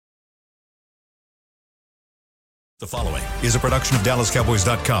The following is a production of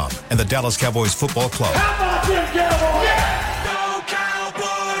DallasCowboys.com and the Dallas Cowboys Football Club. How about them Cowboys? Yeah! Go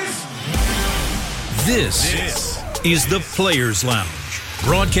Cowboys! This is the Players Lounge,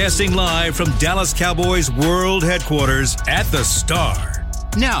 broadcasting live from Dallas Cowboys World Headquarters at the Star.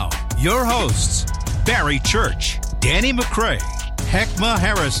 Now, your hosts, Barry Church, Danny McCray, Heckma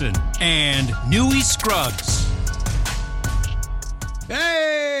Harrison, and Newy Scruggs.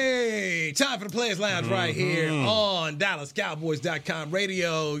 Hey, time for the Players Lounge right here on DallasCowboys.com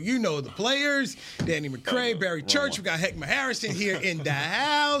radio. You know the players, Danny McCray, Barry Church. We got Heckma Harrison here in the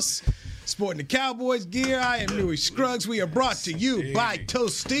house, sporting the Cowboys gear. I am Newy Scruggs. We are brought to you by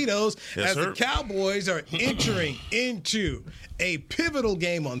Tostitos as the Cowboys are entering into a pivotal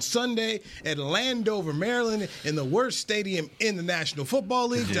game on Sunday at Landover, Maryland, in the worst stadium in the National Football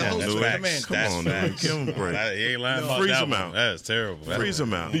League. To host with man. Come on, man. Give him a break. He ain't lying about Freeze that him one. out. That's terrible. Freeze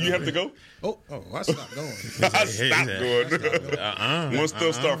him out. Do you have to go? Oh, I stopped going. I stopped going. Once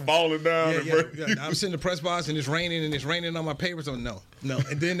stuff start falling down. Yeah. I'm sitting in the press box and it's raining on my papers. So no.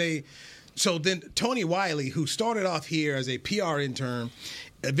 And then then Tony Wiley, who started off here as a PR intern,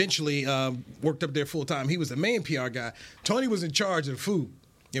 eventually worked up there full time. He was the main PR guy. Tony was in charge of the food.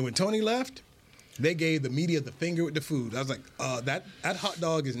 And when Tony left, they gave the media the finger with the food. I was like, that hot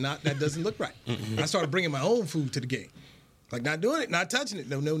dog that doesn't look right. I started bringing my own food to the game. Like, not doing it, not touching it.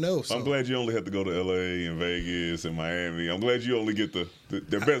 No. So. I'm glad you only have to go to L.A. and Vegas and Miami. I'm glad you only get the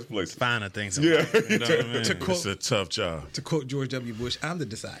best places. Finer things. Yeah. You know what I mean? It's a tough job. To quote George W. Bush, I'm the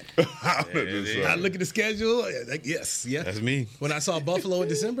decider. I I look at the schedule, like, yes. That's me. When I saw Buffalo in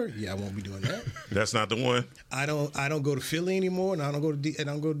December, I won't be doing that. That's not the one. I don't go to Philly anymore, and I don't go to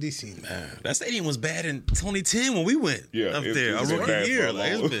DC anymore. Man, that stadium was bad in 2010 when we went up there. it's A been bad rookie year. for a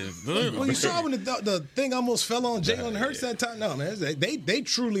Like, long- it's been good. Well, you saw when the thing almost fell on Jalen Hurts that time. No, man, they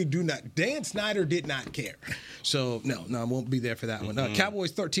truly do not. Dan Snyder did not care. So no, I won't be there for that one.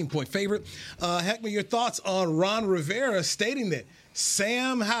 Cowboys 13-point favorite. Heckma, your thoughts on Ron Rivera stating that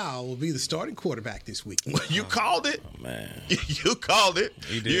Sam Howell will be the starting quarterback this week? You called it. Oh, man. You called it.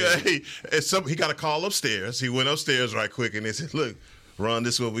 He did. Yeah, he got a call upstairs. He went upstairs right quick and they said, "Look, Ron,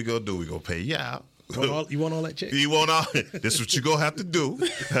 this is what we gonna do. We gonna pay you out. You want all that check? You want all? This is what you're going to have to do."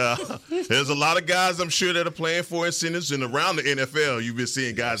 There's a lot of guys, I'm sure, that are playing for incentives. And around the NFL, you've been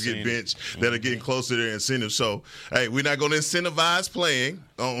seeing guys get benched that are getting close to their incentives. So, hey, we're not going to incentivize playing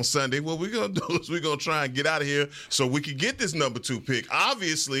on Sunday. What we're going to do is we're going to try and get out of here so we can get this number 2 pick.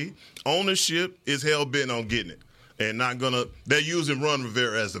 Obviously, ownership is hell-bent on getting it. And they're using Ron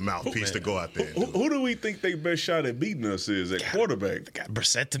Rivera as the mouthpiece to go out there. Who do we think their best shot at beating us is at quarterback? They got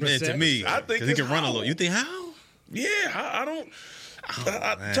Brissett to me. I think he can run a Howell. little. You think how? Yeah, I don't.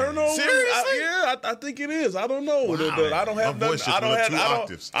 man. Turnover. Seriously? I think it is. I don't know. Wow. I don't have My voice nothing. just I don't went have. up 2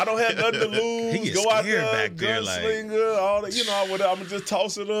 octaves. I don't have nothing to lose. He gets Go out scared there, back there, like- gunslinger, all that. I'm gonna just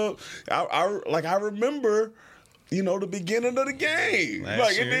toss it up. I remember. The beginning of the game.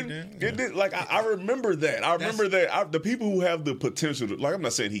 Last year, it did. Like I remember that. I remember that. The people who have the potential to, like, I'm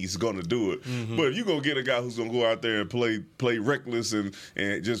not saying he's going to do it, but if you gonna get a guy who's gonna go out there and play reckless and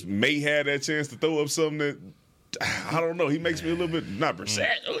just may have that chance to throw up something that I don't know. He makes me a little bit not Brissett.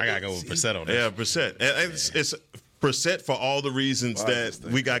 I gotta go with Brissett on that. Yeah, Brissett. And it's Brissett for all the reasons that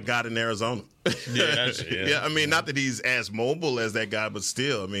we got in Arizona. Yeah, I mean, not that he's as mobile as that guy, but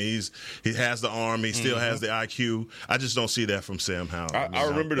still, I mean, he has the arm, he still has the IQ. I just don't see that from Sam Howell. I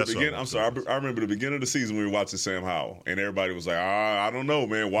remember the That's beginning. all. I'm sorry. I remember the beginning of the season when we were watching Sam Howell, and everybody was like, I don't know,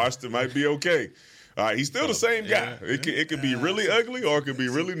 man. Washington might be okay. He's still the same guy. It could be really ugly or it could be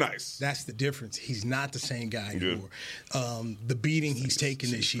really nice. That's the difference. He's not the same guy anymore. The beating he's taken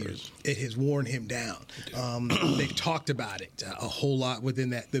this year, it has worn him down. They've talked about it a whole lot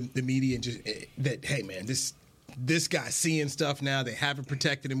within the media, and just that, hey, man, this guy's seeing stuff now. They haven't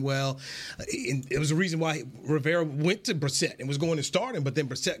protected him well. And it was the reason why Rivera went to Brissett and was going to start him, but then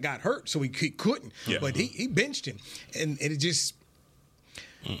Brissett got hurt, so he couldn't. Yeah. But he benched him. And it just...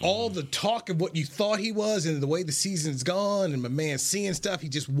 all the talk of what you thought he was and the way the season's gone and my man seeing stuff, he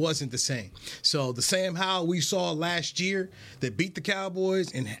just wasn't the same. So the Sam Howell we saw last year that beat the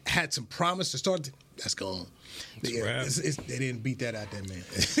Cowboys and had some promise to start, that's gone. They didn't beat that out there, man.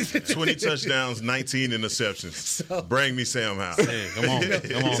 20 touchdowns, 19 interceptions. Bring me Sam Howell. Hey, come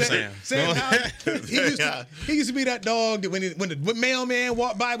on, Sam. Sam Howell, he used to be that dog that when the mailman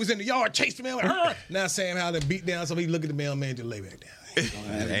walked by, was in the yard, chased the mailman. Now Sam Howell done beat down, so he look at the mailman to lay back down.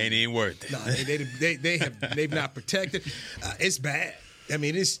 That ain't even worth it. No, they've not protected. It's bad. I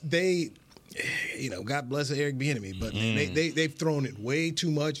mean, God bless Eric Bieniemy, but they've thrown it way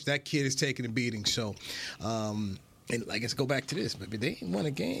too much. That kid is taking a beating. So, And I guess go back to this, but they ain't won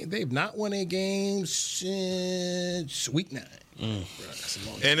a game. They've not won a game since week 9.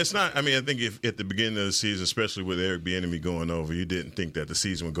 And it's not. I mean, I think if at the beginning of the season, especially with Eric Bieniemy going over, you didn't think that the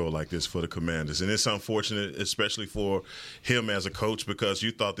season would go like this for the Commanders, and it's unfortunate, especially for him as a coach, because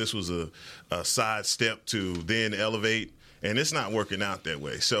you thought this was a side step to then elevate. And it's not working out that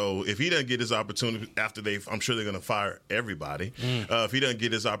way. So if he doesn't get his opportunity after I'm sure they're going to fire everybody. If he doesn't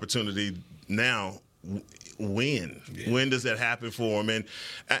get his opportunity now, when? Yeah. When does that happen for him?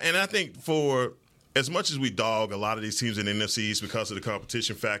 And I think for as much as we dog a lot of these teams in the NFC East because of the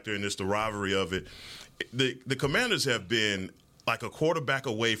competition factor and just the rivalry of it, the Commanders have been like a quarterback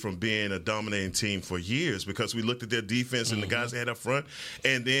away from being a dominating team for years because we looked at their defense and the guys they had up front,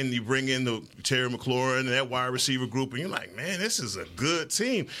 and then you bring in the Terry McLaurin and that wide receiver group, and you're like, man, this is a good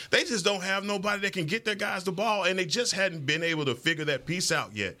team. They just don't have nobody that can get their guys the ball, and they just hadn't been able to figure that piece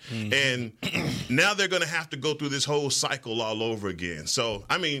out yet. And now they're going to have to go through this whole cycle all over again. So,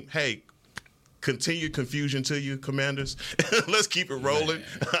 I mean, hey, continued confusion to you, Commanders. Let's keep it rolling.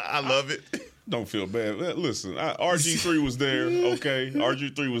 I love it. Don't feel bad. Listen, RG3 was there. Okay,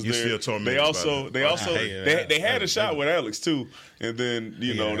 RG3 was there. They had a shot with Alex too, and then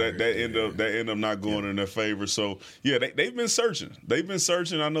that ended up not going in their favor. So yeah, they've been searching. I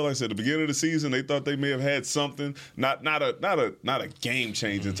know, like I said, at the beginning of the season, they thought they may have had something. Not a game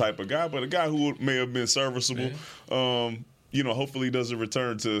changing type of guy, but a guy who may have been serviceable. Hopefully he doesn't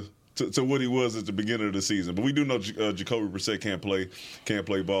return to what he was at the beginning of the season. But we do know Jacoby Brissett can't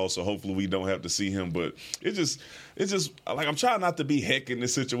play ball, so hopefully we don't have to see him. But it's just like I'm trying not to be heck in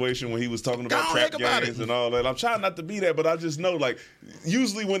this situation when he was talking about trap games and all that. I'm trying not to be that, but I just know, like,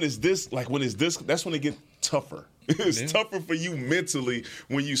 usually when it's this, that's when it gets tougher. It's tougher for you mentally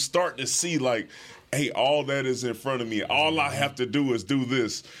when you start to see, like, hey, all that is in front of me. All I have to do is do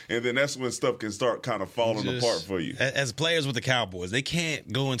this. And then that's when stuff can start kind of falling apart for you. As players with the Cowboys, they can't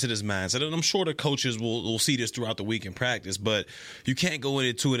go into this mindset. And I'm sure the coaches will see this throughout the week in practice, but you can't go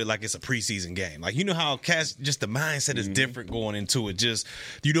into it like it's a preseason game. Like, you know how just the mindset is different going into it. Just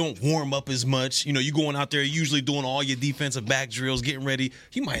you don't warm up as much. You going out there usually doing all your defensive back drills, getting ready.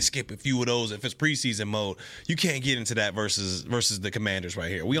 You might skip a few of those if it's preseason mode. You can't get into that versus the Commanders right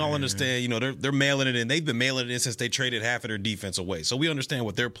here. We all understand, they're mailing it in. They've been mailing it in since they traded half of their defense away. So we understand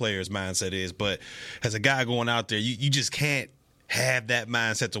what their players' mindset is. But as a guy going out there, you just can't have that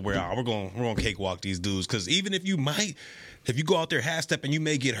mindset to where we're going to cakewalk these dudes. Because even if you go out there half stepping, you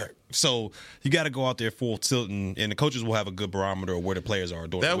may get hurt. So you got to go out there full tilt, and the coaches will have a good barometer of where the players are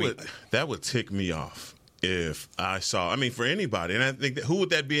during the week. That would tick me off. If I saw, for anybody, and I think who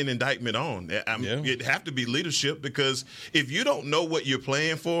would that be an indictment on? It'd have to be leadership, because if you don't know what you're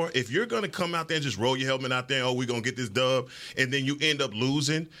playing for, if you're going to come out there and just roll your helmet out there, we're going to get this dub, and then you end up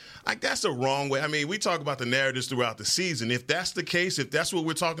losing, like, that's the wrong way. We talk about the narratives throughout the season. If that's the case, if that's what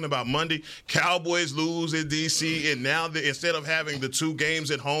we're talking about Monday, Cowboys lose in D.C., and now instead of having the 2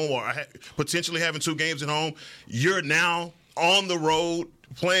 games at home or potentially having 2 games at home, you're now on the road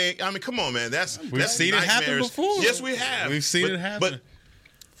playing. Come on, man. We've seen it happen before. Yes, we have. We've seen it happen. But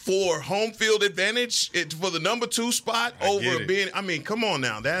for home field advantage, for the number 2 spot over being, come on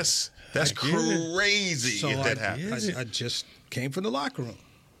now. That's crazy so if that happens. I just came from the locker room,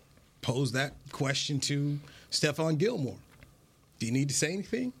 posed that question to Stephon Gilmore. Do you need to say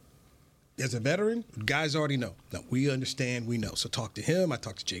anything? As a veteran, guys already know. No, we understand, we know. So talk to him. I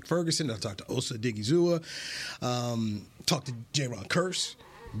talked to Jake Ferguson. I talked to Osa Odighizuwa. Talked to Jaron Kearse.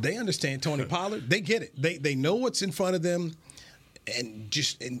 They understand Tony Pollard. They get it. They know what's in front of them. And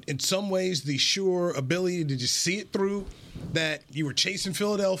just in some ways, the sure ability to just see it through, that you were chasing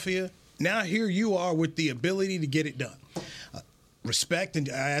Philadelphia. Now here you are with the ability to get it done. Respect, and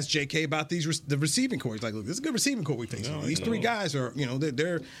I asked JK about the receiving core. He's like, look, this is a good receiving core we face. These 3 guys are,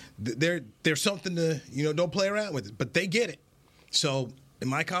 they're something to, don't play around with it, but they get it. So in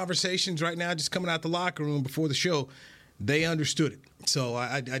my conversations right now, just coming out the locker room before the show, they understood it. So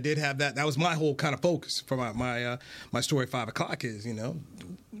I did have that. That was my whole kind of focus for my story at 5 o'clock is,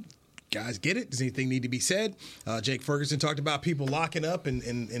 guys get it. Does anything need to be said? Jake Ferguson talked about people locking up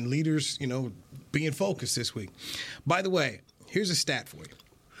and leaders, being focused this week. By the way, here's a stat for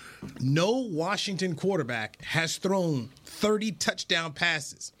you. No Washington quarterback has thrown 30 touchdown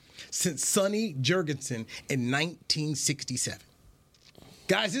passes since Sonny Jurgensen in 1967.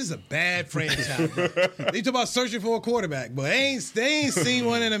 Guys, this is a bad franchise. They talk about searching for a quarterback, but they ain't seen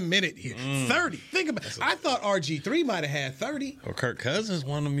one in a minute here. 30. Think about it. I thought RG3 might have had 30. Or Kirk Cousins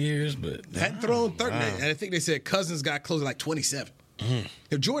one of them years, but hadn't thrown 30. Wow. And I think they said Cousins got close to like 27.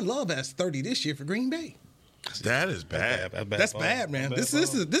 If Jordan Love has 30 this year for Green Bay. That is bad. That's bad, man. This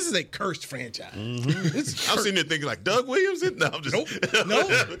is a cursed franchise. I'm sitting there thinking like Doug Williams. No, I'm just No.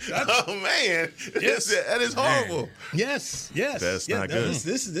 Oh man, Yes. that is horrible. Yes. That's not good.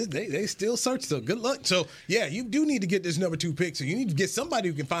 They still search. So good luck. So yeah, you do need to get this number 2 pick. So you need to get somebody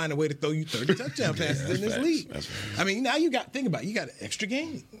who can find a way to throw you 30 touchdown passes in this league. I mean, now you got an extra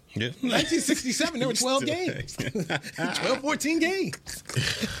game. Yeah. 1967, there were 12 games. 12, 14 games.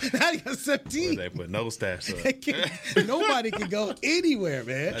 Now you got 17. They put no stats up. Nobody can go anywhere,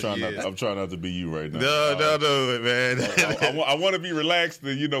 man. I'm trying not to be you right now. No, man. I want to be relaxed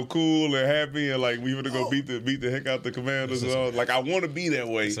and cool and happy and like we gonna go beat the heck out the Commanders. Like I want to be that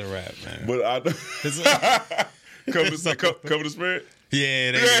way. It's a wrap, man. But I cover the spread.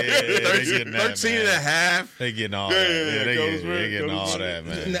 Yeah, they getting that, 13 and a half. They getting all that. They getting all that,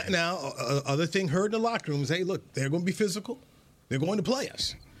 man. Now, other thing heard in the locker room is, hey, look, they're going to be physical. They're going to play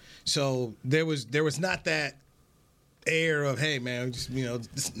us. So there was not that air of, hey, man, just,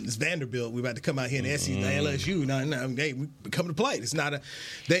 this Vanderbilt, we about to come out here and LSU. No, hey, we come to play. It's not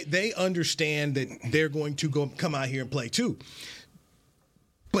they understand that they're going to come out here and play too.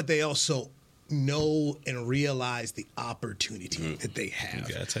 But they also know and realize the opportunity that they have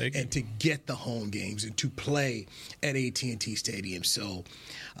and to get the home games and to play at AT&T Stadium. So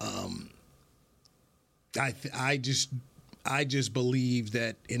I just believe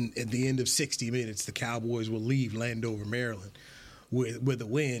that at the end of 60 minutes, the Cowboys will leave Landover, Maryland with a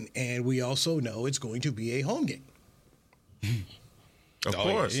win. And we also know it's going to be a home game. Of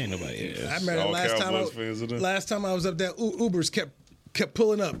course. Yeah, nobody else. I remember last time I was up there, Ubers kept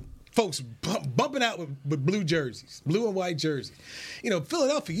pulling up. Folks bumping out with blue jerseys, blue and white jerseys.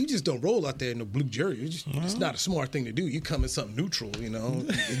 Philadelphia, you just don't roll out there in no blue jersey. It's not a smart thing to do. You come in something neutral, and you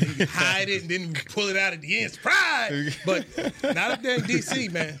hide it and then pull it out at the end. Surprise! But not up there in D.C.,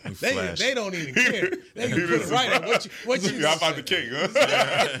 man. They don't even care. They can put it right on what you I'm about the king, huh?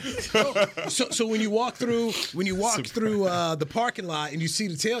 So when you walk through the parking lot and you see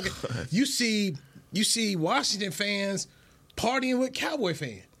the tailgate, you see Washington fans partying with Cowboy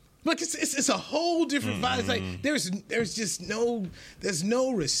fans. Look, it's a whole different vibe. It's like there's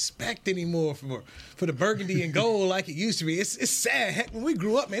no respect anymore for the burgundy and gold like it used to be. It's sad. Heck, when we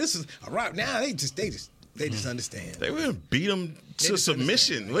grew up, man, this is a right now. They just understand. They will beat them to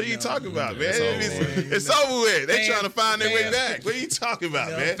submission. What are you talking about, man? It's over with. They trying to find their way back. What are you talking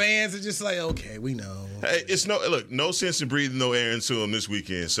about, man? Fans are just like, okay, we know. Hey, no sense in breathing no air into them this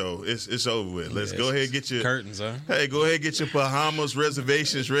weekend. So it's over with. Let's go ahead and get your curtains, huh? Hey, go ahead and get your Bahamas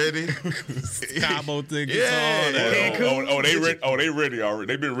reservations ready. Cabo tickets, all that. They ready already.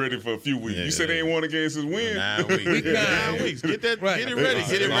 They've been ready for a few weeks. You said they ain't won a game since when? 9 weeks. 9 weeks. Get it ready. Get it ready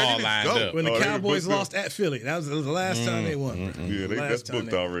to go. When the Cowboys lost at Philly, that was the last time they won. Yeah, that's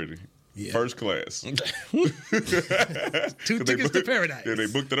booked already. Yeah. First class. 2 tickets to paradise. Yeah, they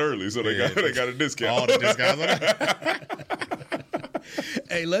booked it early, so they got a discount. All the discounts on it.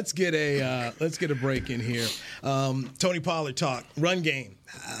 Hey, let's get a break in here. Tony Pollard talk, run game.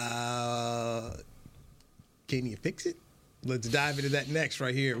 Can you fix it? Let's dive into that next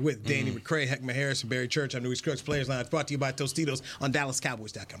right here with Danny McCray, Heckma Harris, and Barry Church. I'm Louis Crooks, Players Lounge, brought to you by Tostitos on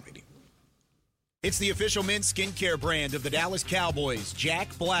DallasCowboys.com radio. It's the official men's skincare brand of the Dallas Cowboys,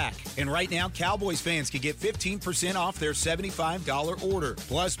 Jack Black. And right now, Cowboys fans can get 15% off their $75 order.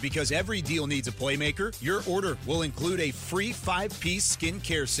 Plus, because every deal needs a playmaker, your order will include a free 5-piece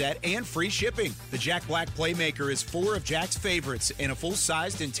skincare set and free shipping. The Jack Black Playmaker is 4 of Jack's favorites and a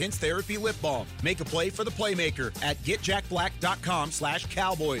full-sized intense therapy lip balm. Make a play for the Playmaker at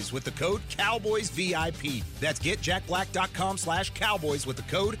getjackblack.com/Cowboys with the code CowboysVIP. That's getjackblack.com/Cowboys with the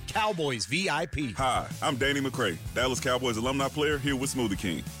code CowboysVIP. Hi, I'm Danny McCray, Dallas Cowboys alumni player here with Smoothie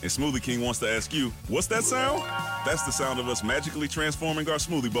King. And Smoothie King wants to ask you, what's that sound? That's the sound of us magically transforming our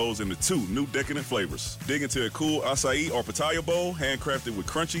smoothie bowls into 2 new decadent flavors. Dig into a cool acai or pitaya bowl, handcrafted with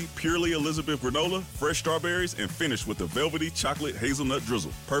crunchy, purely Elizabeth granola, fresh strawberries, and finished with a velvety chocolate hazelnut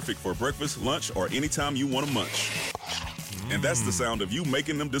drizzle. Perfect for breakfast, lunch, or anytime you want to munch. And that's the sound of you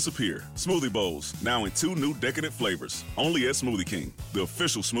making them disappear. Smoothie bowls, now in 2 new decadent flavors. Only at Smoothie King, the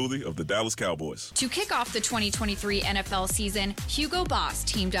official smoothie of the Dallas Cowboys. To kick off the 2023 NFL season, Hugo Boss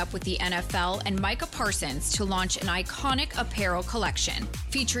teamed up with the NFL and Micah Parsons to launch an iconic apparel collection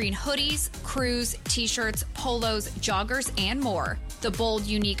featuring hoodies, crews, t-shirts, polos, joggers, and more. The bold,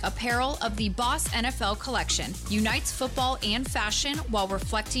 unique apparel of the Boss NFL collection unites football and fashion while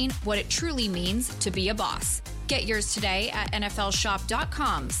reflecting what it truly means to be a boss. Get yours today at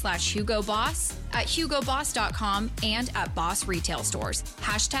nflshop.com/HugoBoss, at HugoBoss.com, and at Boss Retail Stores.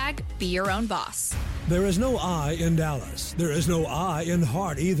 #Be your own boss. There is no I in Dallas. There is no I in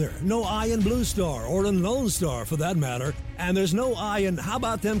Hart either. No I in Blue Star or in Lone Star for that matter. And there's no I in how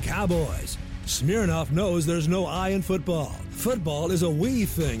about them Cowboys? Smirnoff knows there's no I in football. Football is a we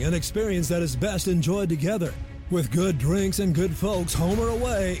thing, an experience that is best enjoyed together. With good drinks and good folks, home or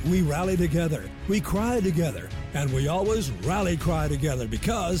away, we rally together. We cry together. And we always rally cry together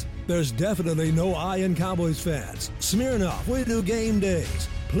because there's definitely no I in Cowboys fans. Smirnoff, we do game days.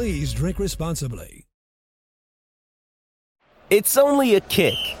 Please drink responsibly. It's only a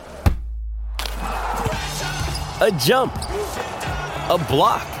kick, a jump, a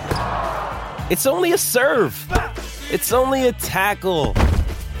block. It's only a serve. It's only a tackle,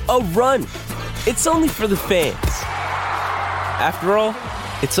 a run. It's only for the fans. After all,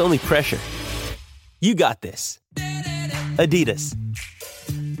 it's only pressure. You got this. Adidas.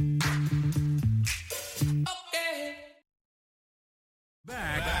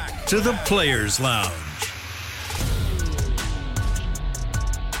 Back to the Players Lounge.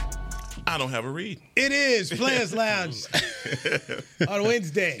 I don't have a read. It is Players Lounge on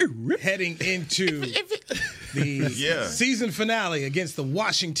Wednesday, heading into the season finale against the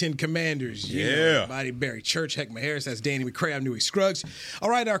Washington Commanders. Mighty Barry Church, Heckma Harris, that's Danny McCray, I'm Newey Scruggs. All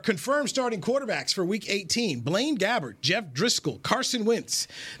right, our confirmed starting quarterbacks for Week 18, Blaine Gabbert, Jeff Driscoll, Carson Wentz,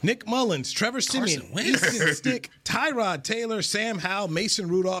 Nick Mullins, Trevor Siemian, Easton Stick, Tyrod Taylor, Sam Howell, Mason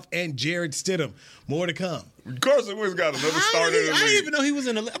Rudolph, and Jared Stidham. More to come. Carson Wentz got another starter in the league. I didn't even know he was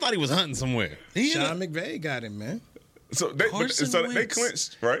in the. I thought he was hunting somewhere. Sean McVay got him, man. So they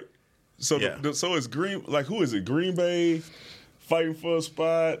clinched, right? So so it's Green. Like, who is it? Green Bay fighting for a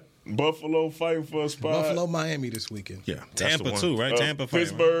spot. Buffalo fighting for a spot. Buffalo, Miami this weekend. Yeah, Tampa too, right? Tampa,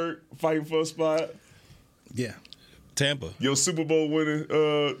 Pittsburgh fighting for a spot. Yeah. Tampa, your Super Bowl winning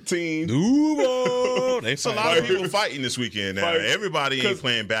team. It's a lot of people fighting this weekend now. Everybody ain't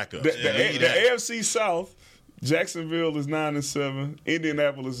playing backups. The AFC South, Jacksonville is 9-7,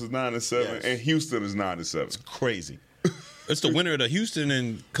 Indianapolis is 9-7, and Houston is 9-7. It's crazy. It's the winner of the Houston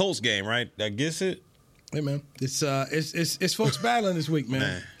and Colts game, right? That gets it. Hey man, it's folks battling this week,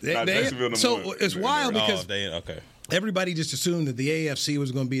 man. It's wild because everybody just assumed that the AFC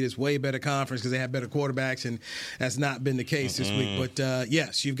was going to be this way better conference because they have better quarterbacks, and that's not been the case this week. But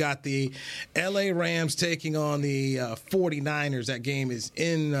yes, you've got the LA Rams taking on the 49ers. That game is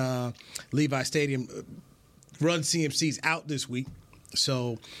in Levi Stadium. Run CMC's out this week,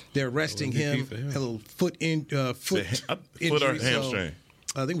 so they're resting him. A little foot injury. Or hamstring?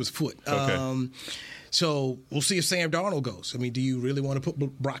 I think it was foot. Okay. So we'll see if Sam Darnold goes. I mean, do you really want to put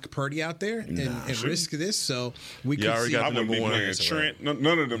Brock Purdy out there and risk this? So we could see. Got the number one. Trent,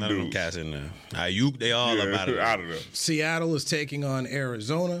 none of them dudes. Cats in there. Ayuk, they all about it. Out of there. Seattle is taking on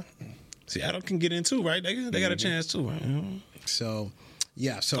Arizona. Seattle can get in too, right? They got a chance too, right? So.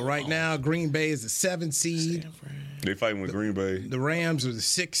 Yeah, so right now, Green Bay is the 7th seed. They fighting with Green Bay. The Rams are the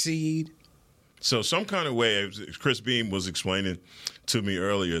 6th seed. So some kind of way, Chris Beam was explaining to me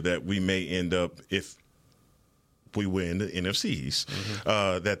earlier that we may end up, if we win the NFCs,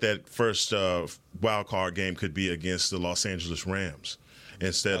 that first wild card game could be against the Los Angeles Rams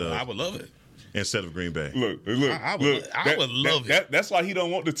instead of. I would love it. Instead of Green Bay. Look. I would love it. That's why he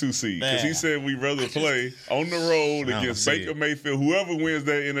don't want the 2 seed, because he said we'd rather play on the road against Baker Mayfield, whoever wins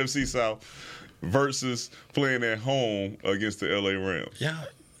that NFC South, versus playing at home against the LA Rams. Yeah,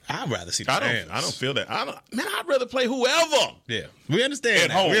 I'd rather see the Rams. I don't feel that. I'd rather play whoever. Yeah, we understand.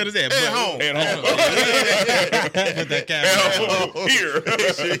 At home. We understand. At home.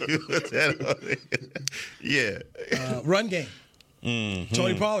 Put that here. Run game.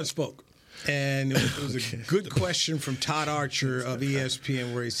 Tony Pollard spoke. And it was a good question from Todd Archer of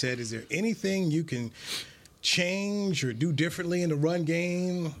ESPN where he said, is there anything you can change or do differently in the run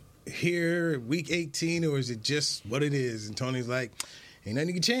game here Week 18, or is it just what it is? And Tony's like, ain't nothing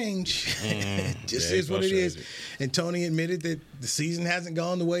you can change. It just is what it is. And Tony admitted that the season hasn't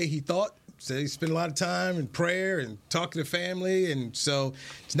gone the way he thought. Said he spent a lot of time in prayer and talking to family, and so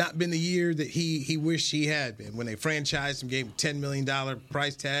it's not been the year that he wished he had been. When they franchised him, gave him $10 million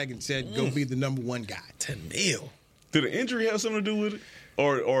price tag and said, go be the number one guy. $10 million. Did the injury have something to do with it?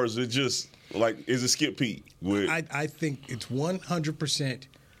 Or is it just, like, is it Skip Pete? I think it's 100%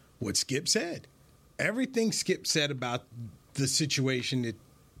 what Skip said. Everything Skip said about the situation that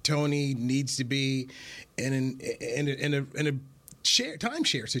Tony needs to be in a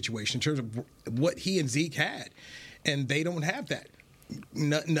timeshare situation in terms of what he and Zeke had, and they don't have that.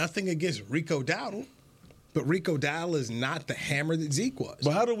 Nothing against Rico Dowdle, but Rico Dowdle is not the hammer that Zeke was.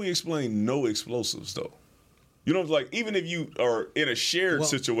 But how do we explain no explosives though? You know, like even if you are in a shared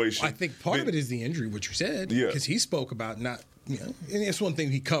situation. I think part of it is the injury, what you said. Yeah. Because he spoke about not, and it's one thing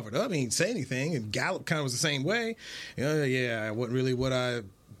he covered up. He didn't say anything. And Gallup kind of was the same way. I wasn't really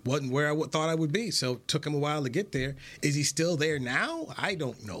wasn't where I thought I would be. So it took him a while to get there. Is he still there now? I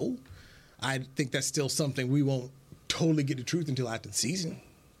don't know. I think that's still something we won't totally get the truth until after the season.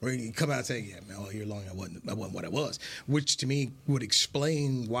 Where you come out and say, yeah, man, all year long I wasn't what I was, which to me would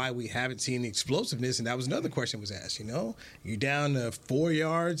explain why we haven't seen the explosiveness. And that was another question was asked, you're down to 4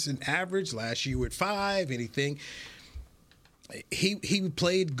 yards in average. Last year you were at 5, anything. He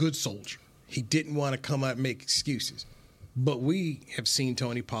played good soldier. He didn't want to come out and make excuses. But we have seen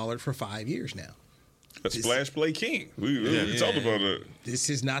Tony Pollard for 5 years now. A splash play king. We talked about that. This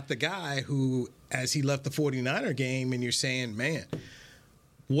is not the guy who, as he left the 49er game, and you're saying, man,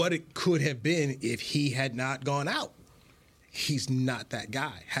 what it could have been if he had not gone out. He's not that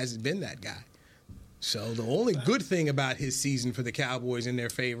guy, hasn't been that guy. So the only good thing about his season for the Cowboys in their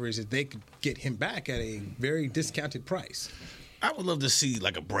favor is that they could get him back at a very discounted price. I would love to see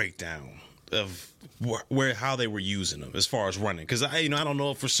like a breakdown of how they were using him as far as running, because I don't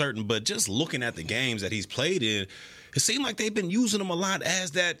know for certain, but just looking at the games that he's played in, it seemed like they've been using him a lot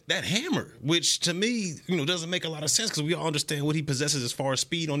as that hammer, which to me, doesn't make a lot of sense because we all understand what he possesses as far as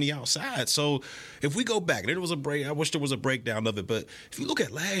speed on the outside. So if we go back, there was a break. I wish there was a breakdown of it, but if you look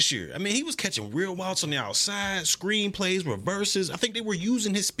at last year, I mean, he was catching real routes on the outside, screen plays, reverses. I think they were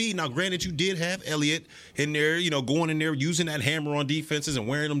using his speed. Now, granted, you did have Elliott in there, going in there, using that hammer on defenses and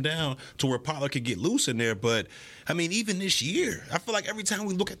wearing them down to where Pollard could get loose in there. But I mean, even this year, I feel like every time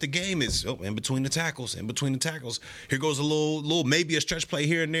we look at the game, it's in between the tackles. Here goes a little, maybe a stretch play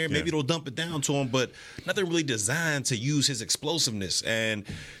here and there. Maybe it'll dump it down to him, but nothing really designed to use his explosiveness. And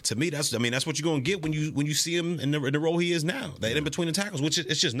to me, that's what you're going to get when you see him in the role he is now, that in between the tackles, which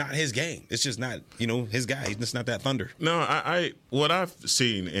it's just not his game. It's just not his guy. He's just not that thunder. No, what I've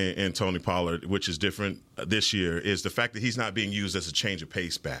seen in Tony Pollard, which is different this year, is the fact that he's not being used as a change of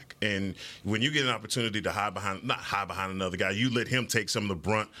pace back. And when you get an opportunity to not hide behind another guy, you let him take some of the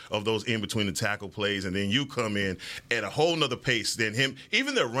brunt of those in between the tackle plays, and then you come in at a whole nother pace than him.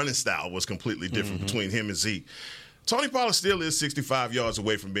 Even their running style was completely different between him and Zeke. Tony Pollard still is 65 yards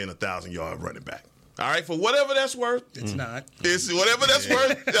away from being a 1,000-yard running back. All right, for whatever that's worth. It's not. It's whatever that's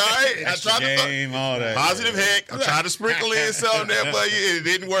worth. All right, I tried to all that. Positive heck. I tried to sprinkle in something there for you. It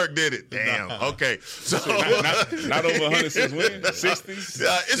didn't work, did it? Damn. Okay. So not over 106 wins,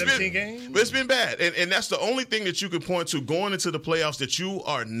 60s. 17 games. But it's been bad, and that's the only thing that you can point to going into the playoffs that you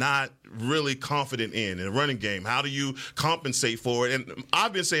are not really confident in the running game. How do you compensate for it? And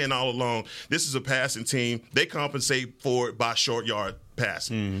I've been saying all along, this is a passing team. They compensate for it by short yard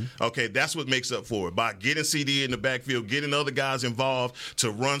passing. Okay, that's what makes up for it. By getting CD in the backfield, getting other guys involved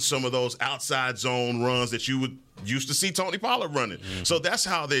to run some of those outside zone runs that you would used to see Tony Pollard running. So that's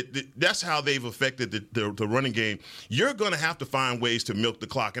how they've affected the running game. You're going to have to find ways to milk the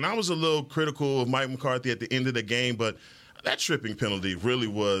clock. And I was a little critical of Mike McCarthy at the end of the game, but that tripping penalty really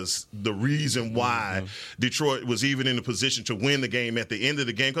was the reason why Detroit was even in the position to win the game at the end of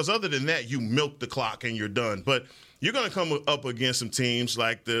the game. Because other than that, you milk the clock and you're done. But you're going to come up against some teams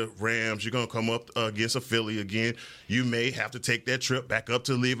like the Rams. You're going to come up against a Philly again. You may have to take that trip back up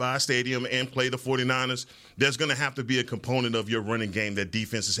to Levi Stadium and play the 49ers. There's going to have to be a component of your running game that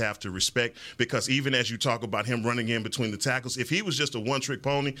defenses have to respect, because even as you talk about him running in between the tackles, if he was just a one-trick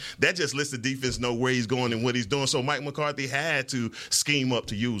pony, that just lets the defense know where he's going and what he's doing. So Mike McCarthy had to scheme up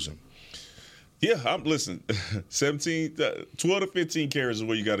to use him. Yeah, listen, 12 to 15 carries is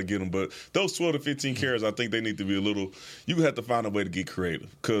where you got to get them. But those 12 to 15 carries, I think they need to be you have to find a way to get creative.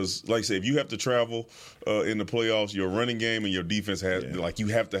 Because, like I said, if you have to travel in the playoffs, your running game and your defense you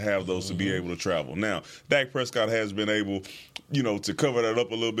have to have those to be able to travel. Now, Dak Prescott has been able, to cover that up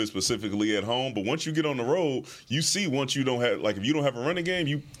a little bit specifically at home. But once you get on the road, you see once you don't have, if you don't have a running game,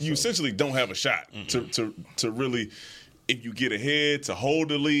 you essentially don't have a shot to really – if you get ahead, to hold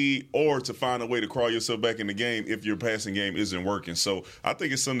the lead, or to find a way to crawl yourself back in the game if your passing game isn't working. So I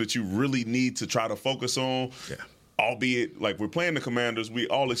think it's something that you really need to try to focus on. Yeah. Albeit, we're playing the Commanders, we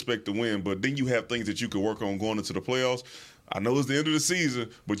all expect to win, but then you have things that you can work on going into the playoffs. I know it's the end of the season,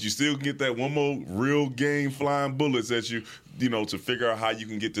 but you still get that one more real game flying bullets at you, to figure out how you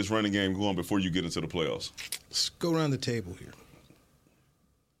can get this running game going before you get into the playoffs. Let's go around the table here.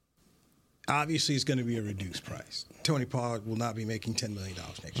 Obviously, it's going to be a reduced price. Tony Pollard will not be making $10 million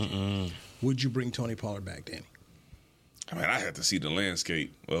next year. Would you bring Tony Pollard back, Danny? I mean, I had to see the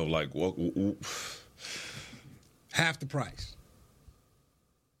landscape of half the price.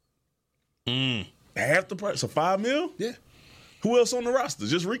 Half the price? So $5 million? Yeah. Who else on the roster?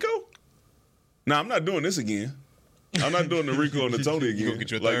 Just Rico? Nah, I'm not doing this again. I'm not doing the Rico and the Tony again. You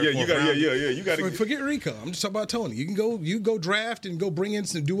get your third, you got to forget Rico. I'm just talking about Tony. You go draft and go bring in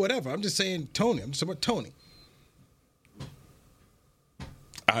some do whatever. I'm just saying Tony. I'm just talking about Tony.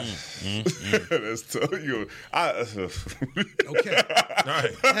 That's tough. Okay. All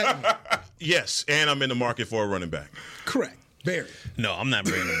right. Yes, and I'm in the market for a running back. Correct. Barry. No, I'm not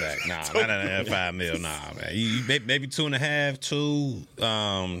bringing him back. Nah, not at $5 million. Nah, man. Maybe 2.5,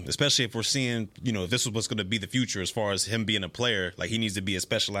 2. Especially if we're seeing, if this is what's going to be the future as far as him being a player. Like he needs to be a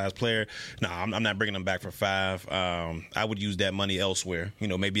specialized player. Nah, I'm not bringing him back for 5. I would use that money elsewhere.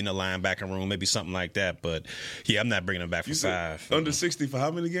 Maybe in the linebacker room, maybe something like that. But yeah, I'm not bringing him back for 5. Under 60 for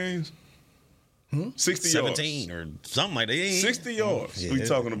how many games? 60 17 yards. or something like that. 60 yards. Yeah. We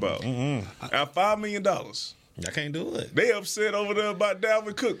talking about. At $5 million. I can't do it. They upset over there about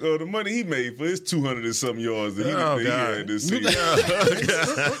Dalvin Cook, the money he made for his 200 and some yards that he had this season. I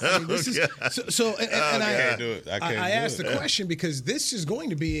can't do it. I asked the question because this is going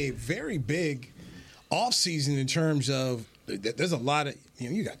to be a very big offseason in terms of there's a lot of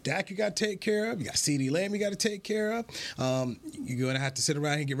you got Dak you got to take care of, you got CeeDee Lamb you got to take care of. You're going to have to sit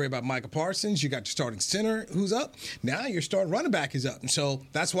around and get ready about Micah Parsons. You got your starting center who's up. Now your starting running back is up, and so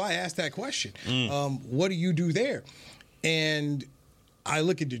that's why I asked that question. What do you do there? And I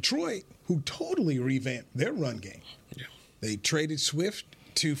look at Detroit, who totally revamped their run game. Yeah. They traded Swift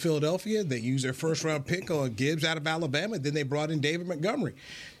to Philadelphia. They used their first-round pick on Gibbs out of Alabama. Then they brought in David Montgomery.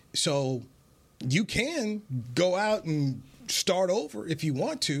 So you can go out and start over if you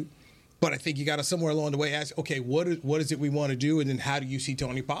want to, but I think you got to somewhere along the way ask, okay, what is it we want to do, and then how do you see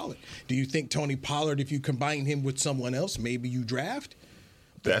Tony Pollard? Do you think Tony Pollard, if you combine him with someone else, maybe you draft?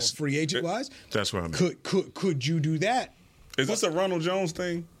 That's free agent wise. That's what I mean. Could you do that? Is this a Ronald Jones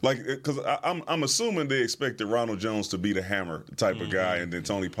thing? Like, because I'm assuming they expected Ronald Jones to be the hammer type of guy, and then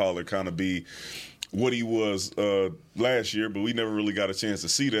Tony Pollard kind of be what he was last year, but we never really got a chance to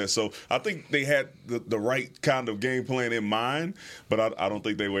see that. So I think they had the right kind of game plan in mind, but I don't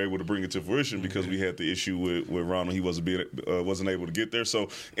think they were able to bring it to fruition because we had the issue with Ronald. He wasn't able to get there. So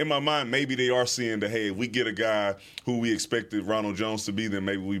in my mind, maybe they are seeing that, hey, if we get a guy who we expected Ronald Jones to be, then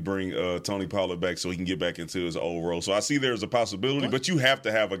maybe we bring Tony Pollard back so he can get back into his old role. So I see there's a possibility, but you have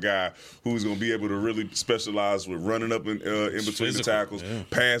to have a guy who's going to be able to really specialize with running up in between the tackles,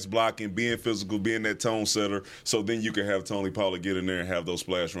 pass blocking, being physical, being that tone setter. So then you can have Tony Pollard get in there and have those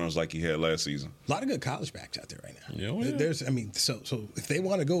splash runs like he had last season. A lot of good college backs out there right now. Yeah. There's, so if they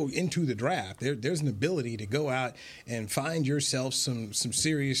want to go into the draft, there's an ability to go out and find yourself some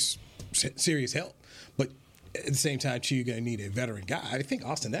serious help. But at the same time, too, you're going to need a veteran guy. I think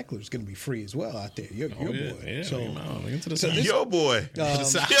Austin Eckler is going to be free as well out there. Your boy. Yeah, Your boy.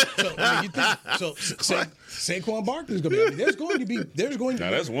 Saquon Barkley is going to be. There's going to be.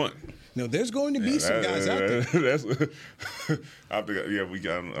 That's one. No, there's going to be some guys out there. That's we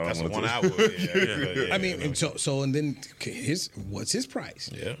got. That's one I would. I mean, and then what's his price?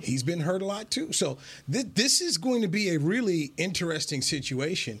 Yeah, he's been hurt a lot too. So this is going to be a really interesting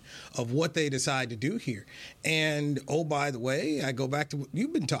situation of what they decide to do here. And oh, by the way, I go back to what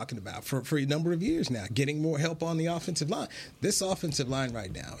you've been talking about for a number of years now, getting more help on the offensive line. This offensive line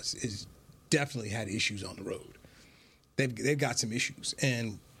right now is definitely had issues on the road. They've got some issues.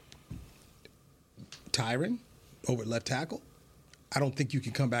 And Tyron over at left tackle, I don't think you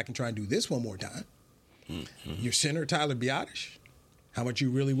can come back and try and do this one more time. Mm-hmm. Your center, Tyler Biadasz, how much are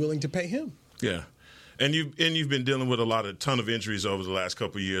you really willing to pay him? Yeah. And you've been dealing with a ton of injuries over the last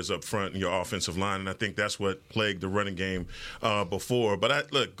couple of years up front in your offensive line, and I think that's what plagued the running game before.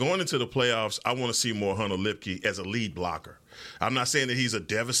 But going into the playoffs, I want to see more Hunter Lipke as a lead blocker. I'm not saying that he's a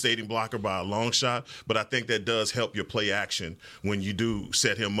devastating blocker by a long shot, but I think that does help your play action when you do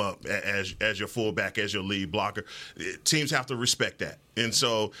set him up as your fullback, as your lead blocker. Teams have to respect that. And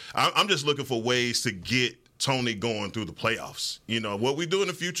so I'm just looking for ways to get Tony going through the playoffs. What we do in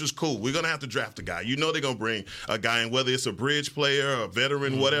the future is cool. We're going to have to draft a guy. They're going to bring a guy in, whether it's a bridge player, a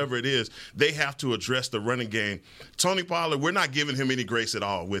veteran, whatever it is. They have to address the running game. Tony Pollard, we're not giving him any grace at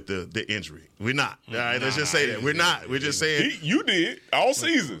all with the injury. We're not. All right, let's just say that. We're not. We're just saying. You did all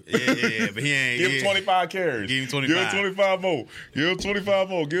season. Yeah, but he ain't. Give him 25 carries. Give him 25. Give him 25 more. Give him 25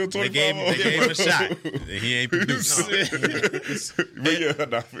 more. Give him 25 more. They gave him a shot. He ain't produced. But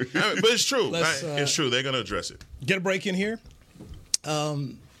it's true. It's true. They're going to address it. Get a break in here.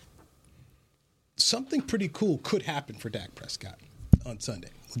 Something pretty cool could happen for Dak Prescott on Sunday.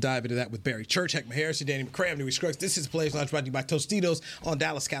 We'll dive into that with Barry Church, Heckma Harrison, Danny McCray, I'm Dewey Scruggs. This is Players Lounge brought to you by Tostitos on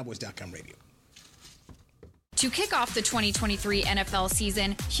DallasCowboys.com radio. To kick off the 2023 NFL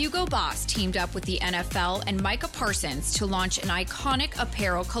season, Hugo Boss teamed up with the NFL and Micah Parsons to launch an iconic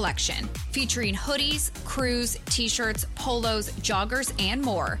apparel collection featuring hoodies, crews, t-shirts, polos, joggers, and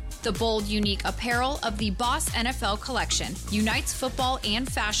more. The bold, unique apparel of the Boss NFL collection unites football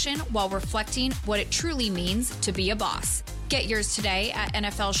and fashion while reflecting what it truly means to be a boss. Get yours today at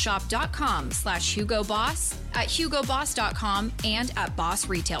nflshop.com/HugoBoss, at HugoBoss.com, and at Boss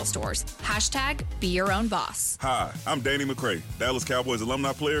retail stores. Hashtag be your own boss. Hi, I'm Danny McCray, Dallas Cowboys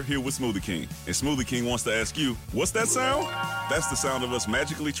alumni player here with Smoothie King. And Smoothie King wants to ask you, what's that sound? That's the sound of us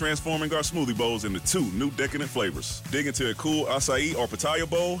magically transforming our smoothie bowls into 2 new decadent flavors. Dig into a cool acai or pitaya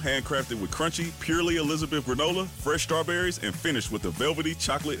bowl, handcrafted with crunchy, purely Elizabeth granola, fresh strawberries, and finished with a velvety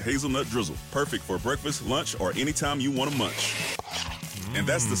chocolate hazelnut drizzle. Perfect for breakfast, lunch, or anytime you want to munch. And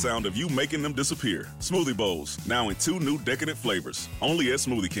that's the sound of you making them disappear. Smoothie bowls, now in 2 new decadent flavors. Only at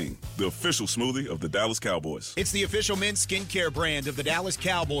Smoothie King, the official smoothie of the Dallas Cowboys. It's the official men's skincare brand of the Dallas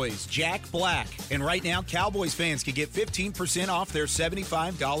Cowboys, Jack Black. And right now, Cowboys fans can get 15% off their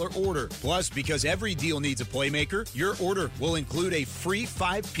 $75 order. Plus, because every deal needs a playmaker, your order will include a free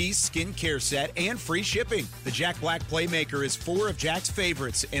 5-piece skincare set and free shipping. The Jack Black Playmaker is 4 of Jack's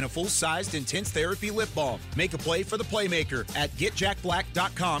favorites and a full-sized intense therapy lip balm. Make a play for the playmaker at getjackblack.com/Cowboys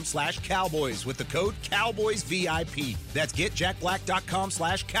with the code CowboysVIP. That's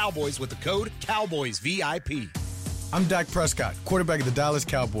getjackblack.com/Cowboys with the code CowboysVIP. I'm Dak Prescott, quarterback of the Dallas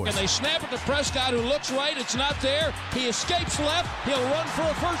Cowboys. And they snap it to Prescott, who looks right. It's not there. He escapes left. He'll run for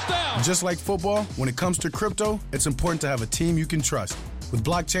a first down. Just like football, when it comes to crypto, it's important to have a team you can trust. With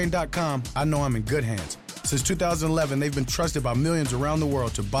Blockchain.com, I know I'm in good hands. Since 2011, they've been trusted by millions around the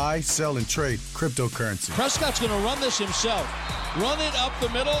world to buy, sell, and trade cryptocurrency. Prescott's going to run this himself. Run it up the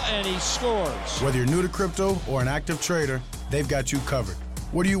middle, and he scores. Whether you're new to crypto or an active trader, they've got you covered.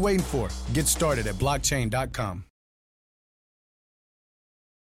 What are you waiting for? Get started at Blockchain.com.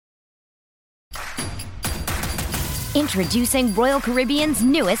 Introducing Royal Caribbean's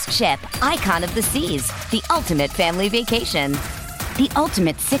newest ship, Icon of the Seas, the ultimate family vacation. The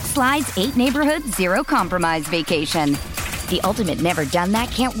ultimate 6 slides, 8 neighborhoods, 0 compromise vacation. The ultimate never done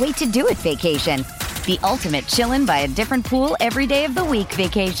that, can't wait to do it vacation. The ultimate chillin' by a different pool every day of the week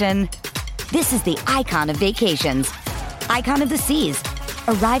vacation. This is the Icon of vacations. Icon of the Seas,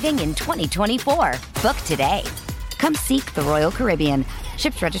 arriving in 2024. Book today. Come seek the Royal Caribbean.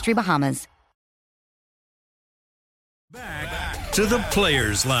 Ships Registry, Bahamas. Back to the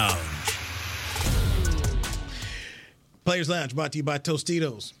Players Lounge. Players Lounge brought to you by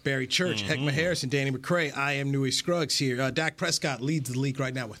Tostitos, Barry Church, Heckma Harrison, Danny McCray. I am Newey Scruggs here. Dak Prescott leads the league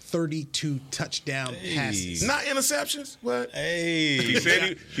right now with 32 touchdown passes. Not interceptions. What? Hey. He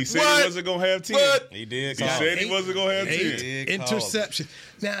said he wasn't going to have 10. What? He did. He said he wasn't going to have 8 10. interceptions.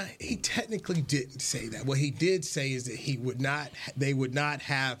 Now, he technically didn't say that. What he did say is that they would not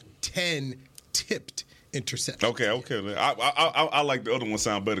have 10 tipped interception. Okay. I like the other one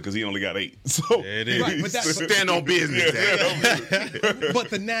sound better because he only got 8. So right, but that's stand on business. But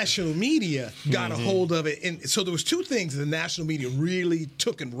the national media got a hold of it, and so there was 2 things the national media really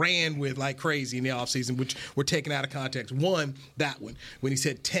took and ran with like crazy in the offseason, which were taken out of context. One, that one when he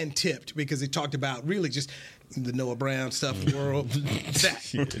said 10 tipped, because he talked about really just the Noah Brown stuff world.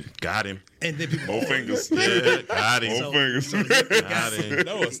 That got him. And then people more fingers. Yeah, got him. More fingers. Got him.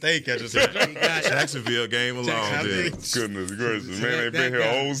 Noah State catches Jacksonville game along there. Goodness gracious, man, they've been here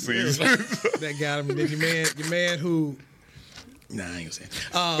all season. That got him. And then your man who, I ain't gonna say.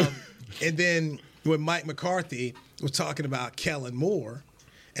 And then when Mike McCarthy was talking about Kellen Moore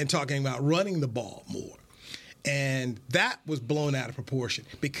and talking about running the ball more. And that was blown out of proportion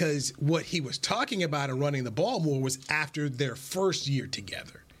because what he was talking about and running the ball more was after their first year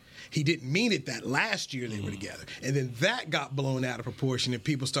together. He didn't mean it that last year they were together. And then that got blown out of proportion and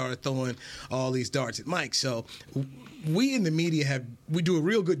people started throwing all these darts at Mike. So we in the media we do a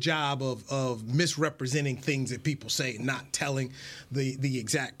real good job of misrepresenting things that people say and not telling the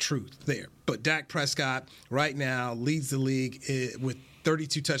exact truth there. But Dak Prescott right now leads the league with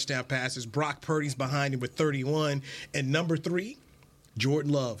 32 touchdown passes. Brock Purdy's behind him with 31. And number 3,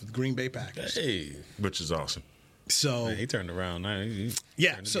 Jordan Love, the Green Bay Packers. Hey. Which is awesome. So man, he turned around.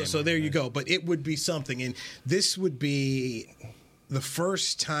 So there you go. But it would be something. And this would be the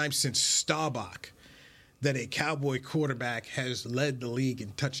first time since Staubach that a Cowboy quarterback has led the league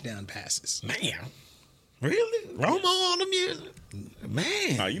in touchdown passes. Man. Really? Romo on them years?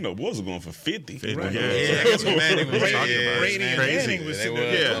 Man. Nah, boys are going for 50. Right. Yeah, that's what Manning was talking about. Brady and Manning was sitting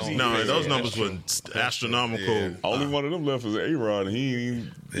there. No, those numbers were astronomical. Only one of them left is A-Rod, and he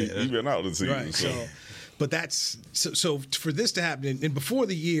been out this season. Right, so. But that's so for this to happen. And before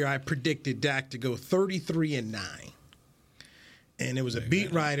the year, I predicted Dak to go 33-9. And there was a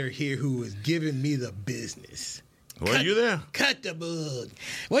beat writer here who was giving me the business. Were you there? Cut the bug.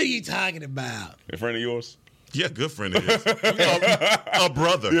 What are you talking about? A friend of yours? Yeah, good friend of yours. A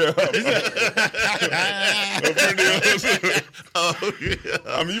brother. Yeah. A friend of yours. Oh, yeah.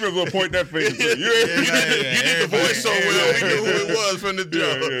 I mean, you better go point that finger. You did the voice so well. We knew who it was from the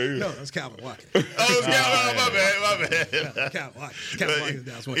jump. No, that's Calvin Watkins. Oh, it's Calvin. My bad. No, Calvin Watkins. Calvin Watkins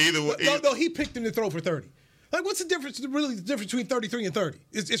down one. Either way. No, he picked him to throw for 30. Like, what's the difference? Really, the difference between 33 and 30?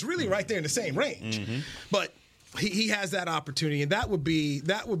 It's really right there in the same range. Mm-hmm. But he has that opportunity, and that would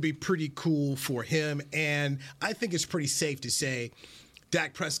be pretty cool for him. And I think it's pretty safe to say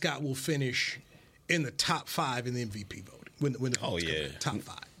Dak Prescott will finish in the top 5 in the MVP voting. When the top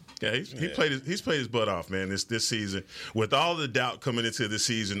 5. Yeah, he's played his butt off, man, this season. With all the doubt coming into the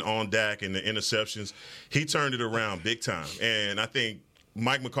season on Dak and the interceptions, he turned it around big time. And I think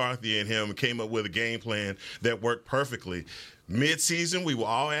Mike McCarthy and him came up with a game plan that worked perfectly. Mid-season, we were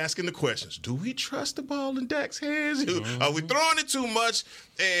all asking the questions. Do we trust the ball in Dak's hands? Mm-hmm. Are we throwing it too much?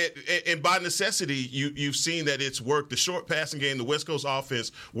 And by necessity, you've seen that it's worked. The short passing game, the West Coast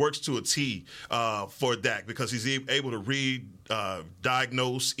offense works to a T for Dak because he's able to read,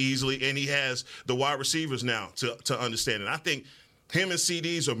 diagnose easily, and he has the wide receivers now to understand it. I think him and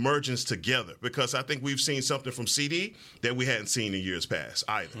CD's emergence together because I think we've seen something from CD that we hadn't seen in years past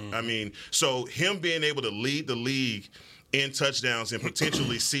either. Mm-hmm. I mean, so him being able to lead the league in touchdowns and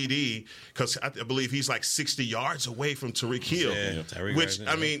potentially CD, because I believe he's like 60 yards away from Tyreek Hill, which,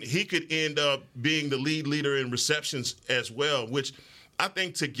 I mean, he could end up being the lead leader in receptions as well, which I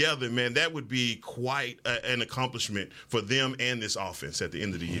think together, man, that would be quite an accomplishment for them and this offense at the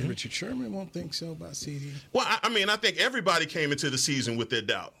end of the year. Richard Sherman won't think so about CD. Well, I mean, I think everybody came into the season with their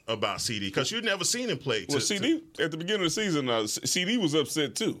doubt about CD because you'd never seen him play. CD, at the beginning of the season, CD was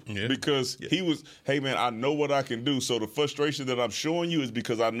upset too because he was, hey, man, I know what I can do. So the frustration that I'm showing you is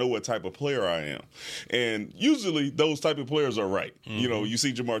because I know what type of player I am. And usually those type of players are right. Mm-hmm. You know, you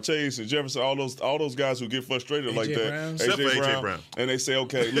see Jamar Chase and Jefferson, all those guys who get frustrated like that. AJ Brown. And they say,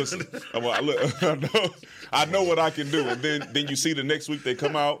 okay, listen, I know what I can do. And then you see the next week they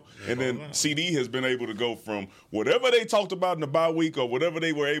come out, and then CD has been able to go from whatever they talked about in the bye week or whatever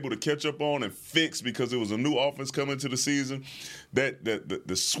they were able to catch up on and fix because it was a new offense coming to the season. That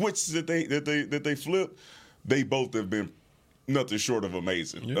the switch that they flipped, they both have been nothing short of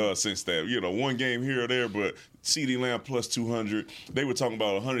amazing since that. You know, one game here or there, but CeeDee Lamb plus 200. They were talking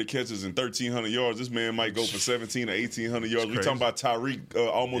about 100 catches and 1,300 yards. This man might go for 1,700 or 1,800 yards. We're talking about Tyreek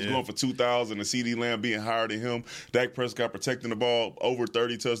almost going for 2,000 and CeeDee Lamb being higher than him. Dak Prescott protecting the ball, over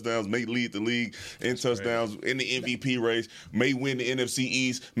 30 touchdowns, may lead the league in touchdowns in the MVP race, may win the NFC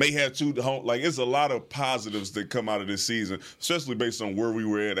East, may have two home. Like, it's a lot of positives that come out of this season, especially based on where we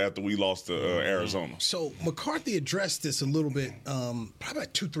were at after we lost to Arizona. So McCarthy addressed this a little bit probably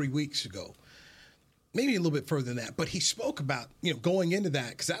about 2-3 weeks ago. Maybe a little bit further than that, but he spoke about, going into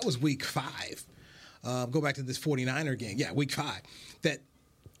that, because that was week 5. Go back to this 49er game. Yeah, week 5. That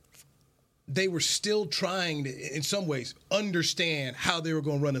they were still trying to, in some ways, understand how they were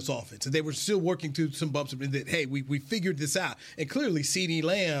going to run this offense. And they were still working through some bumps that, hey, we figured this out. And clearly CeeDee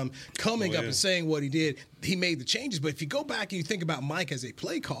Lamb coming up and saying what he did, he made the changes. But if you go back and you think about Mike as a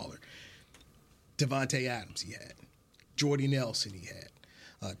play caller, Devontae Adams he had. Jordy Nelson he had.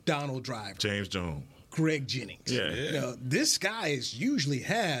 Donald Driver. James Jones. Greg Jennings. This guy has usually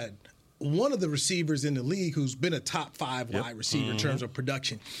had one of the receivers in the league who's been a top 5 wide receiver in terms of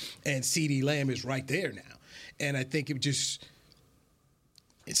production, and CeeDee Lamb is right there now. And I think it just,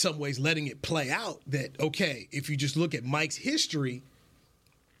 in some ways, letting it play out that, okay, if you just look at Mike's history,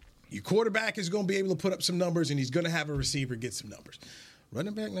 your quarterback is going to be able to put up some numbers, and he's going to have a receiver get some numbers.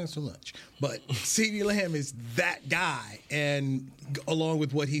 Running back, not so much. But CeeDee Lamb is that guy, and along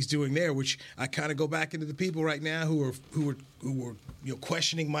with what he's doing there, which I kind of go back into the people right now who are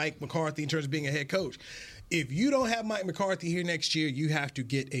questioning Mike McCarthy in terms of being a head coach. If you don't have Mike McCarthy here next year, you have to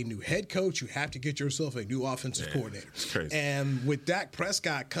get a new head coach. You have to get yourself a new offensive coordinator. It's crazy. And with Dak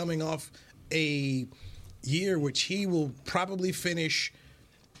Prescott coming off a year which he will probably finish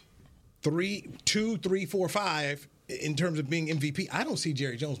 3, 4, 5 in terms of being MVP, I don't see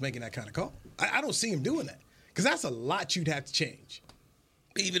Jerry Jones making that kind of call. I don't see him doing that because that's a lot you'd have to change.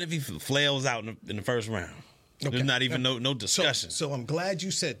 Even if he flails out in the first round, there's not even no discussion. So I'm glad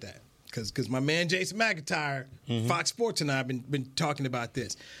you said that because my man Jason McIntyre, Fox Sports, and I have been talking about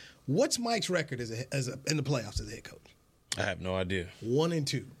this. What's Mike's record as in the playoffs as a head coach? I have no idea.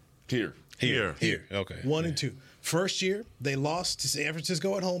 1-2. Here. Okay. 1-2. First year they lost to San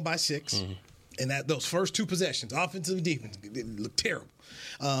Francisco at home by 6. And those first 2 possessions, offensive and defense, it looked terrible.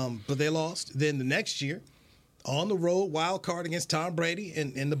 But they lost. Then the next year, on the road, wild card against Tom Brady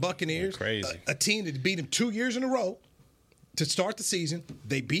and the Buccaneers. Crazy. A team that beat him 2 years in a row to start the season.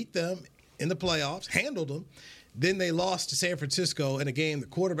 They beat them in the playoffs, handled them. Then they lost to San Francisco in a game the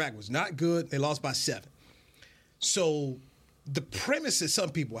quarterback was not good. They lost by 7. So the premise that some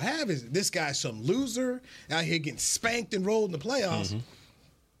people have is this guy's some loser out here getting spanked and rolled in the playoffs. Mm-hmm.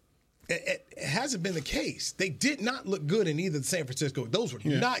 It hasn't been the case. They did not look good in either the San Francisco. Those were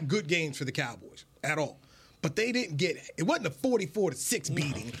not good games for the Cowboys at all. But they didn't get – it wasn't a 44-6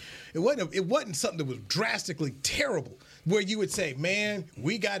 beating. No. It wasn't something that was drastically terrible where you would say, man,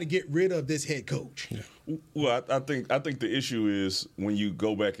 we got to get rid of this head coach. Yeah. Well, I think the issue is when you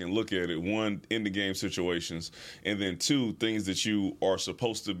go back and look at it, 1, in the game situations, and then 2, things that you are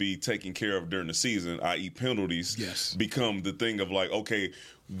supposed to be taking care of during the season, i.e. penalties, become the thing of like, okay,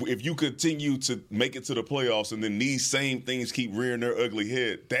 if you continue to make it to the playoffs and then these same things keep rearing their ugly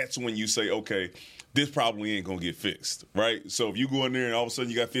head, that's when you say, okay, this probably ain't going to get fixed, right? So if you go in there and all of a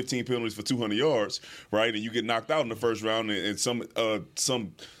sudden you got 15 penalties for 200 yards, right, and you get knocked out in the first round and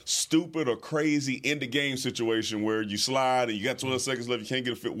some stupid or crazy end-of-game situation where you slide and you got 12 seconds left, you can't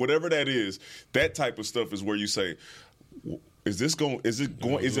get a fit, whatever that is, that type of stuff is where you say, is it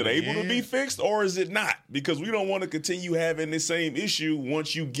able to be fixed or is it not? Because we don't want to continue having the same issue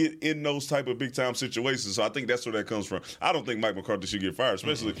once you get in those type of big time situations. So I think that's where that comes from. I don't think Mike McCarthy should get fired,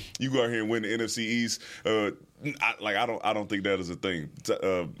 especially you go out here and win the NFC East. I don't think that is a thing.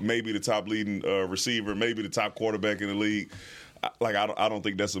 Maybe the top leading receiver, maybe the top quarterback in the league. I don't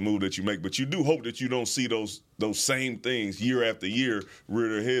think that's a move that you make, but you do hope that you don't see those same things year after year rear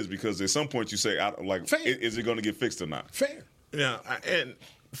their heads, because at some point you say, is it going to get fixed or not? Fair. Yeah, and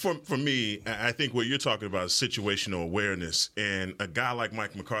for me, I think what you're talking about is situational awareness. And a guy like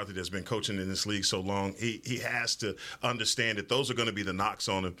Mike McCarthy that's been coaching in this league so long, he has to understand that those are going to be the knocks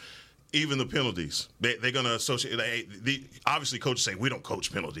on him. Even the penalties, they're going to associate. Obviously, coaches say we don't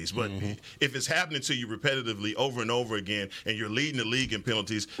coach penalties, but if it's happening to you repetitively over and over again, and you're leading the league in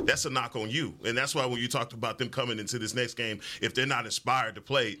penalties, that's a knock on you. And that's why when you talked about them coming into this next game, if they're not inspired to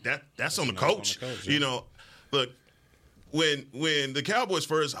play, that's on the coach. You know, look. When the Cowboys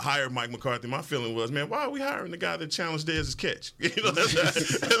first hired Mike McCarthy, my feeling was, man, why are we hiring the guy that challenged Dez's catch? You know, that's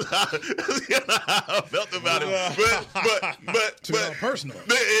how I felt about it. But personal.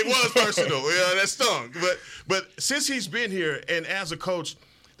 It was personal. Yeah, that stung. But since he's been here and as a coach,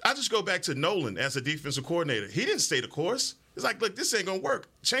 I just go back to Nolan as a defensive coordinator. He didn't stay the course. It's like, look, this ain't going to work.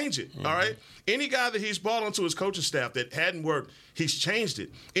 Change it, all right? Any guy that he's brought onto his coaching staff that hadn't worked, he's changed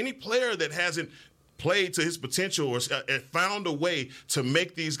it. Any player that hasn't played to his potential or found a way to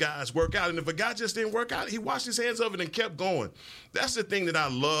make these guys work out. And if a guy just didn't work out, he washed his hands of it and kept going. That's the thing that I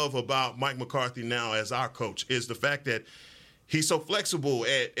love about Mike McCarthy now as our coach, is the fact that he's so flexible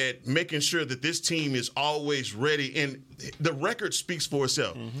at making sure that this team is always ready. And the record speaks for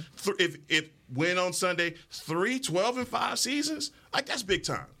itself. If win on Sunday, 3 12-5 seasons, like that's big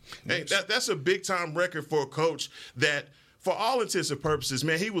time. Hey, that's a big time record for a coach that, for all intents and purposes,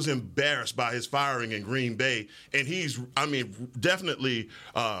 man, he was embarrassed by his firing in Green Bay, and he's, definitely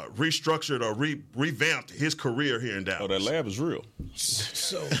restructured or revamped his career here in Dallas. Oh, that lab is real.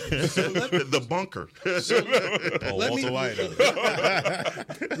 So the bunker.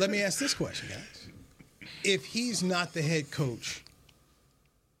 Let me ask this question, guys. If he's not the head coach,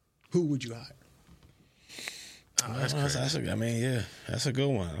 who would you hire? That's a good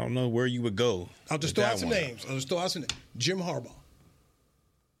one. I don't know where you would go. I'll just throw out some names. Jim Harbaugh.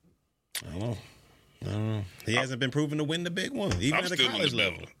 I don't know. He hasn't been proven to win the big one, even at the college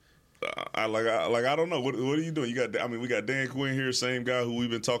level. I don't know. What are you doing? We got Dan Quinn here, same guy who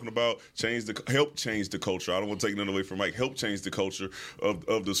we've been talking about, helped change the culture. I don't want to take nothing away from Mike. Helped change the culture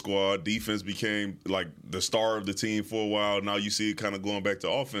of the squad. Defense became like the star of the team for a while. Now you see it kind of going back to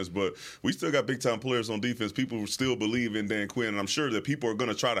offense, but we still got big time players on defense. People still believe in Dan Quinn, and I'm sure that people are going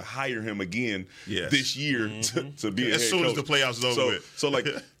to try to hire him again this year to be a head coach. As soon as the playoffs is over with. So like.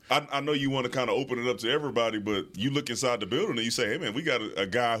 I know you want to kind of open it up to everybody, but you look inside the building and you say, hey, man, we got a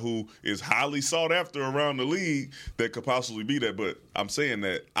guy who is highly sought after around the league that could possibly be that. But I'm saying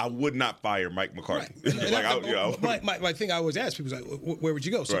that I would not fire Mike McCarthy. Right. My thing I always ask people is, like, where would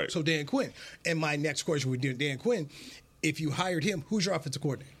you go? So Dan Quinn. And my next question would be Dan Quinn. If you hired him, who's your offensive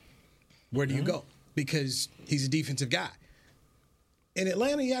coordinator? Where do you go? Because he's a defensive guy. In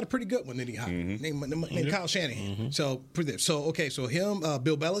Atlanta, he had a pretty good one that he hired, named Kyle Shanahan. So him,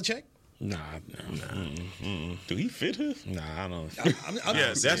 Bill Belichick. Nah. Do he fit her? Nah, I don't.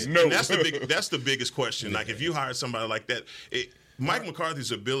 That's the biggest question. Like, if you hire somebody like that, Mike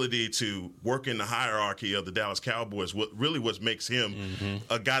McCarthy's ability to work in the hierarchy of the Dallas Cowboys, what makes him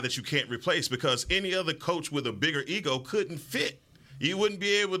a guy that you can't replace, because any other coach with a bigger ego couldn't fit. You wouldn't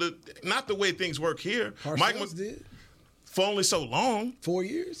be able to, not the way things work here. Parcells did. For only so long. 4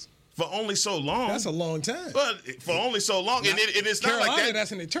 years? For only so long. That's a long time. But for only so long. And it's Carolina, not like that.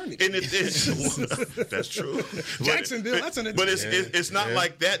 That's an eternity. And that's true. Jacksonville, that's an eternity. But it's not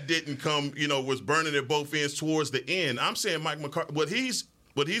like that didn't come, was burning at both ends towards the end. I'm saying Mike McCarthy, what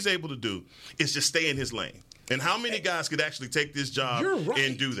he's able to do is just stay in his lane. And how many guys could actually take this job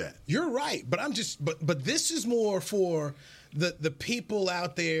and do that? You're right. But but this is more for the people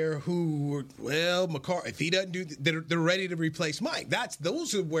out there who, McCarthy, if he doesn't do, they're ready to replace Mike.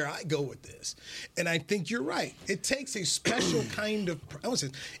 Those are where I go with this, and I think you're right. It takes a special kind of.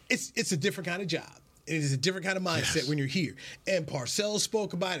 It's a different kind of job. It is a different kind of mindset when you're here. And Parcells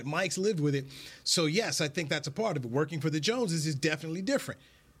spoke about it. Mike's lived with it. So yes, I think that's a part of it. Working for the Joneses is definitely different.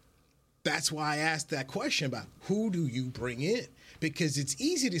 That's why I asked that question about who do you bring in, because it's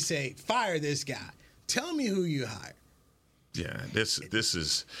easy to say fire this guy. Tell me who you hire. Yeah, this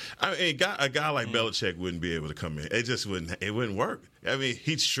is. I mean, a guy like Belichick wouldn't be able to come in. It just wouldn't. It wouldn't work. I mean,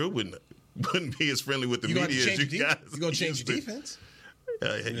 he sure wouldn't be as friendly with the media as you guys. You're gonna change your defense.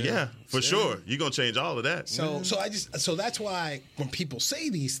 Yeah, for sure. You're gonna change all of that. So that's why when people say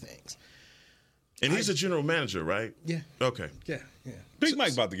these things, and he's a general manager, right? Yeah. Okay. Yeah. Big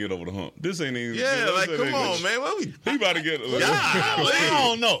Mike about to get over the hump. This ain't even. Yeah, come on, man. He about to get. I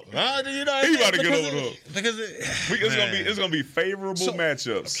don't know. He about to get over the hump because it's gonna be favorable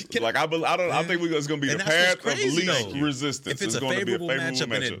matchups. I think it's gonna be the path of least resistance. If it's a favorable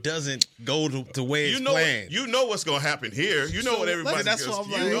matchup and it doesn't go to where it's planned, you know what's gonna happen here. You know what everybody's. That's what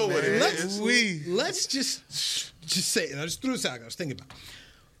I'm like. You know what it is. Let's just say it. I just threw this out. I was thinking about it.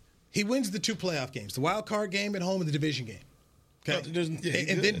 He wins the 2 playoff games: the wild card game at home and the division game. Okay,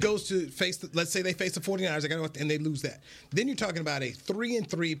 and then goes to face. Let's say they face the 49ers, and they lose that. Then you're talking about a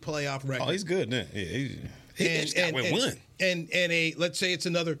 3-3 playoff record. Oh, he's good. Yeah, he got one. And let's say it's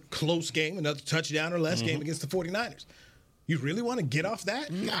another close game, another touchdown or less game against the 49ers. You really want to get off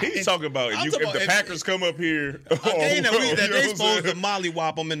that? He's talking about if the Packers come up here. They supposed to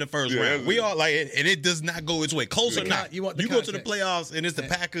mollywop them in the first round. We all like it, and it does not go its way. Close or not, you go to the playoffs, and it's the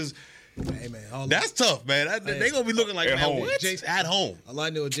Packers. Hey, man. That's tough, man. They're going to be looking like, at home. What? At home. All I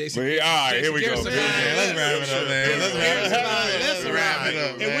know is Jason. All right, here we go. Let's wrap it up, man. Let's wrap it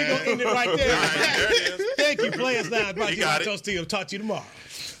up, man. And we're going to end it right there. Thank you, Players Lounge. Brought to you by Coach T. Talk to you tomorrow.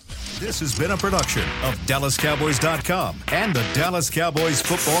 This has been a production of DallasCowboys.com and the Dallas Cowboys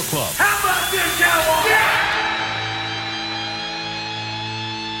Football Club. How about this, Cowboys?